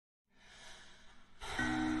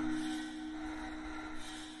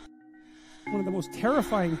one of the most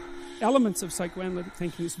terrifying elements of psychoanalytic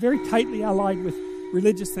thinking. It's very tightly allied with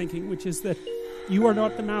religious thinking, which is that you are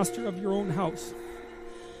not the master of your own house.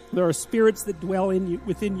 There are spirits that dwell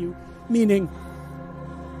within you, meaning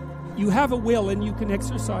you have a will and you can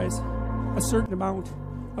exercise a certain amount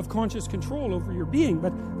of conscious control over your being,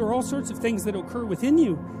 but there are all sorts of things that occur within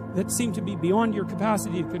you that seem to be beyond your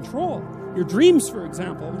capacity to control. Your dreams, for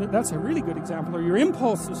example, that's a really good example, or your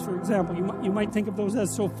impulses, for example. You might think of those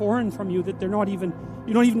as so foreign from you that they're not even,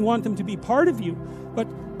 you don't even want them to be part of you.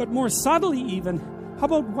 But more subtly even, how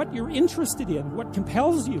about what you're interested in, what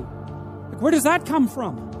compels you? Like, where does that come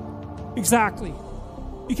from? Exactly.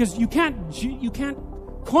 Because you can't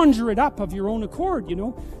conjure it up of your own accord, you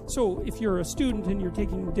know. So if you're a student and you're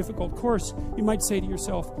taking a difficult course, you might say to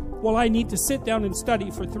yourself, well, I need to sit down and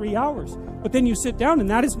study for 3 hours. But then you sit down and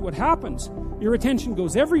that isn't what happens. Your attention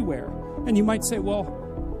goes everywhere. And you might say, well,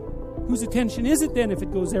 whose attention is it then if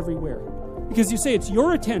it goes everywhere? Because you say it's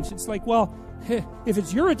your attention. It's like, well, if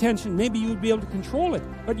it's your attention, maybe you would be able to control it,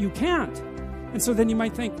 but you can't. And so then you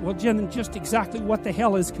might think, well, Jen, just exactly what the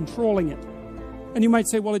hell is controlling it? And you might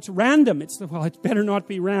say, well, it's random. Well, it better not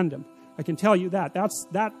be random. I can tell you that.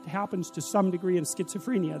 That happens to some degree in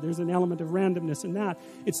schizophrenia. There's an element of randomness in that.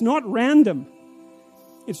 It's not random.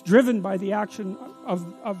 It's driven by the action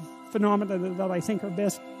of phenomena that I think are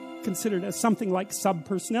best considered as something like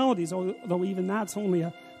subpersonalities, although even that's only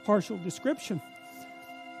a partial description.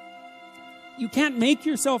 You can't make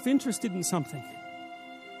yourself interested in something.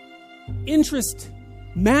 Interest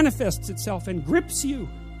manifests itself and grips you.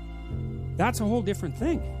 That's a whole different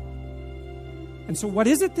thing. And so what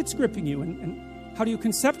is it that's gripping you? And how do you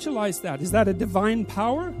conceptualize that? Is that a divine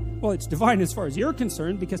power? Well, it's divine as far as you're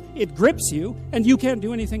concerned because it grips you and you can't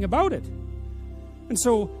do anything about it. And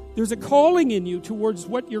so there's a calling in you towards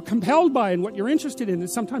what you're compelled by and what you're interested in. And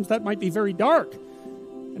sometimes that might be very dark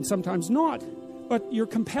and sometimes not. But you're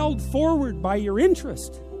compelled forward by your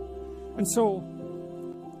interest. And so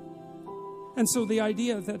the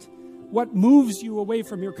idea that what moves you away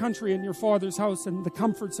from your country and your father's house and the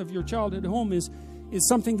comforts of your childhood home is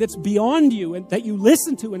something that's beyond you and that you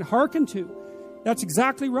listen to and hearken to. That's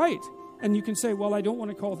exactly right. And you can say, well, I don't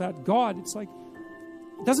want to call that God. It's like,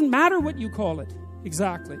 it doesn't matter what you call it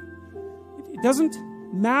exactly. It doesn't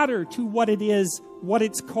matter to what it is, what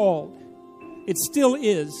it's called. It still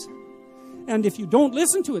is. And if you don't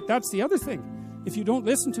listen to it, that's the other thing. If you don't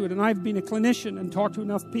listen to it, and I've been a clinician and talked to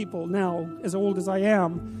enough people now, as old as I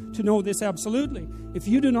am, to know this absolutely. If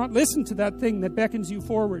you do not listen to that thing that beckons you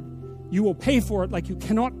forward, you will pay for it like you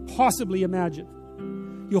cannot possibly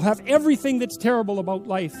imagine. You'll have everything that's terrible about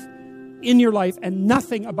life in your life and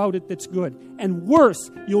nothing about it that's good. And worse,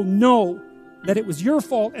 you'll know that it was your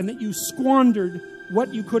fault and that you squandered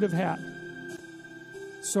what you could have had.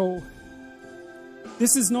 So,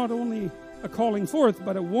 this is not only a calling forth,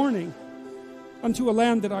 but a warning. Unto a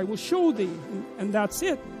land that I will show thee. And that's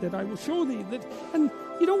it, that I will show thee. And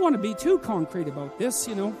you don't want to be too concrete about this,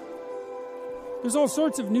 you know. There's all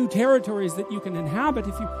sorts of new territories that you can inhabit.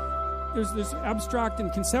 There's abstract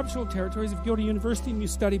and conceptual territories. If you go to university and you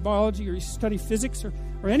study biology or you study physics or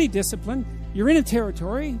any discipline, you're in a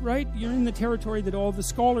territory, right? You're in the territory that all the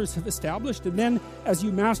scholars have established. And then as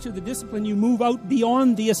you master the discipline, you move out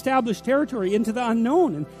beyond the established territory into the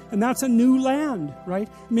unknown. And that's a new land, right?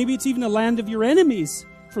 Maybe it's even a land of your enemies,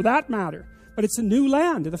 for that matter. But it's a new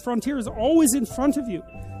land. The frontier is always in front of you.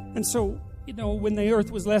 And so, you know, when the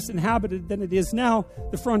earth was less inhabited than it is now,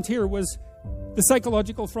 the frontier was... The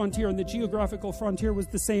psychological frontier and the geographical frontier was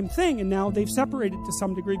the same thing, and now they've separated to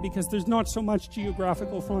some degree because there's not so much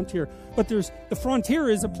geographical frontier. But the frontier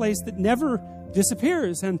is a place that never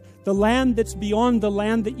disappears, and the land that's beyond the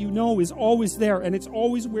land that you know is always there, and it's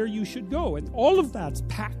always where you should go. And all of that's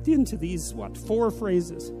packed into these, 4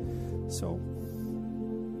 phrases. So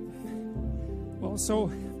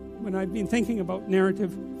when I've been thinking about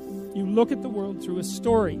narrative, you look at the world through a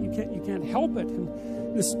story. You can't help it.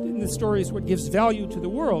 And the story is what gives value to the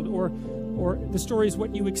world, or the story is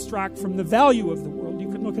what you extract from the value of the world. You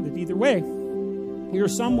can look at it either way. You're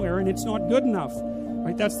somewhere and it's not good enough,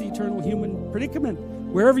 right? That's the eternal human predicament.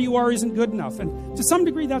 Wherever you are isn't good enough. And to some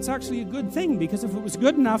degree, that's actually a good thing, because if it was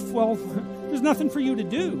good enough, well, there's nothing for you to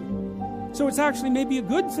do. So it's actually maybe a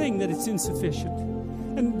good thing that it's insufficient.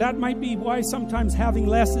 And that might be why sometimes having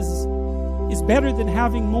less is better than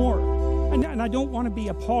having more. And I don't want to be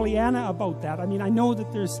a Pollyanna about that. I mean, I know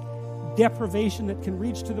that there's deprivation that can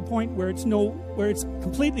reach to the point where it's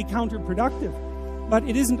completely counterproductive. But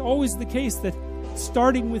it isn't always the case that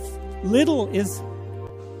starting with little is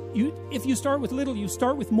if you start with little, you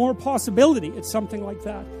start with more possibility. It's something like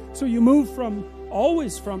that. So you move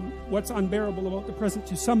always from what's unbearable about the present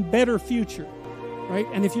to some better future, right?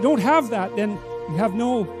 And if you don't have that, then you have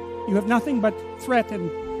nothing but threat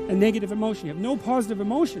and negative emotion. You have no positive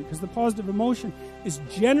emotion, because the positive emotion is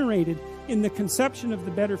generated in the conception of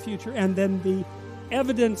the better future and then the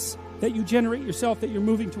evidence that you generate yourself that you're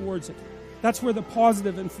moving towards it. That's where the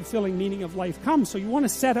positive and fulfilling meaning of life comes. So you want to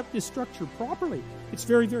set up this structure properly. It's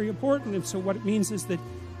very, very important. And so what it means is that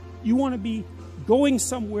you want to be going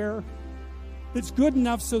somewhere that's good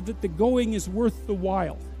enough so that the going is worth the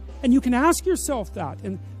while. And you can ask yourself that.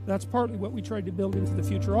 And that's partly what we tried to build into the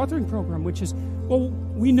future authoring program, which is, well,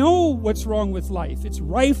 we know what's wrong with life. It's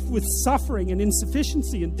rife with suffering and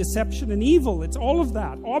insufficiency and deception and evil. It's all of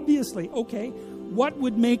that, obviously. Okay, what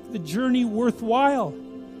would make the journey worthwhile?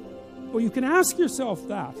 Well, you can ask yourself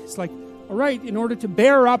that. It's like, all right, in order to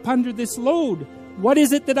bear up under this load, what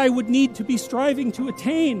is it that I would need to be striving to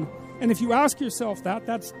attain? And if you ask yourself that,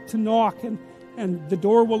 that's to knock and the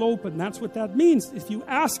door will open. That's what that means. If you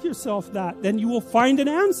ask yourself that, then you will find an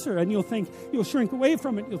answer and you'll shrink away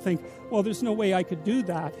from it. You'll think, well, there's no way I could do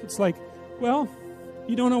that. It's like, well,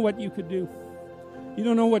 you don't know what you could do. You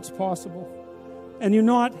don't know what's possible. And you're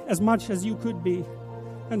not as much as you could be.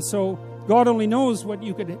 And so God only knows what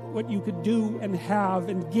you could do and have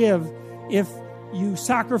and give if you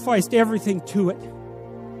sacrificed everything to it.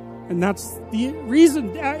 And that's the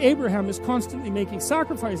reason Abraham is constantly making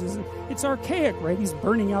sacrifices. It's archaic, right? He's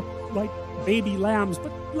burning up like baby lambs,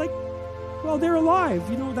 but well, they're alive.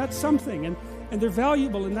 That's something, and they're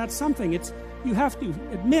valuable, and that's something. You have to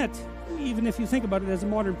admit, even if you think about it as a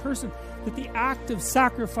modern person, that the act of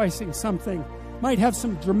sacrificing something might have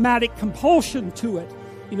some dramatic compulsion to it.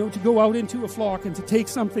 To go out into a flock and to take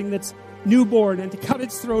something that's newborn and to cut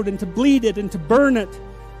its throat and to bleed it and to burn it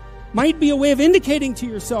might be a way of indicating to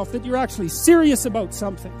yourself that you're actually serious about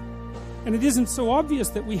something. And it isn't so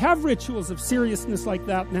obvious that we have rituals of seriousness like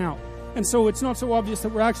that now. And so it's not so obvious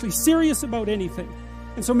that we're actually serious about anything.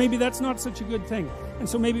 And so maybe that's not such a good thing. And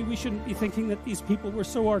so maybe we shouldn't be thinking that these people were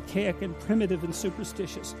so archaic and primitive and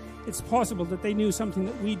superstitious. It's possible that they knew something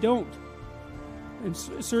that we don't. And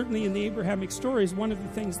certainly in the Abrahamic stories, one of the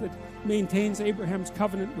things that maintains Abraham's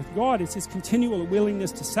covenant with God is his continual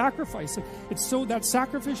willingness to sacrifice. That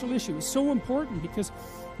sacrificial issue is so important, because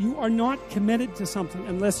you are not committed to something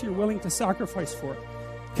unless you're willing to sacrifice for it.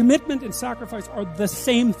 Commitment and sacrifice are the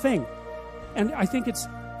same thing. And I think it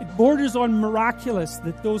borders on miraculous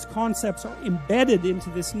that those concepts are embedded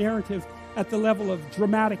into this narrative at the level of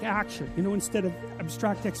dramatic action, instead of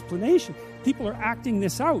abstract explanation. People are acting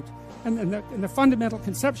this out. And the fundamental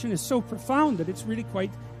conception is so profound that it's really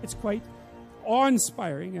quite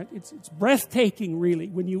awe-inspiring. It's breathtaking, really,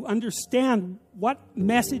 when you understand what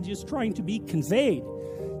message is trying to be conveyed.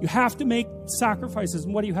 You have to make sacrifices.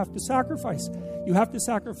 And what do you have to sacrifice? You have to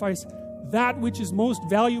sacrifice that which is most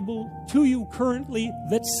valuable to you currently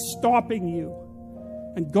that's stopping you.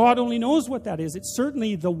 And God only knows what that is. It's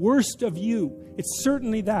certainly the worst of you. It's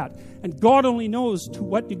certainly that. And God only knows to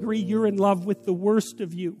what degree you're in love with the worst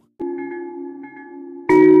of you.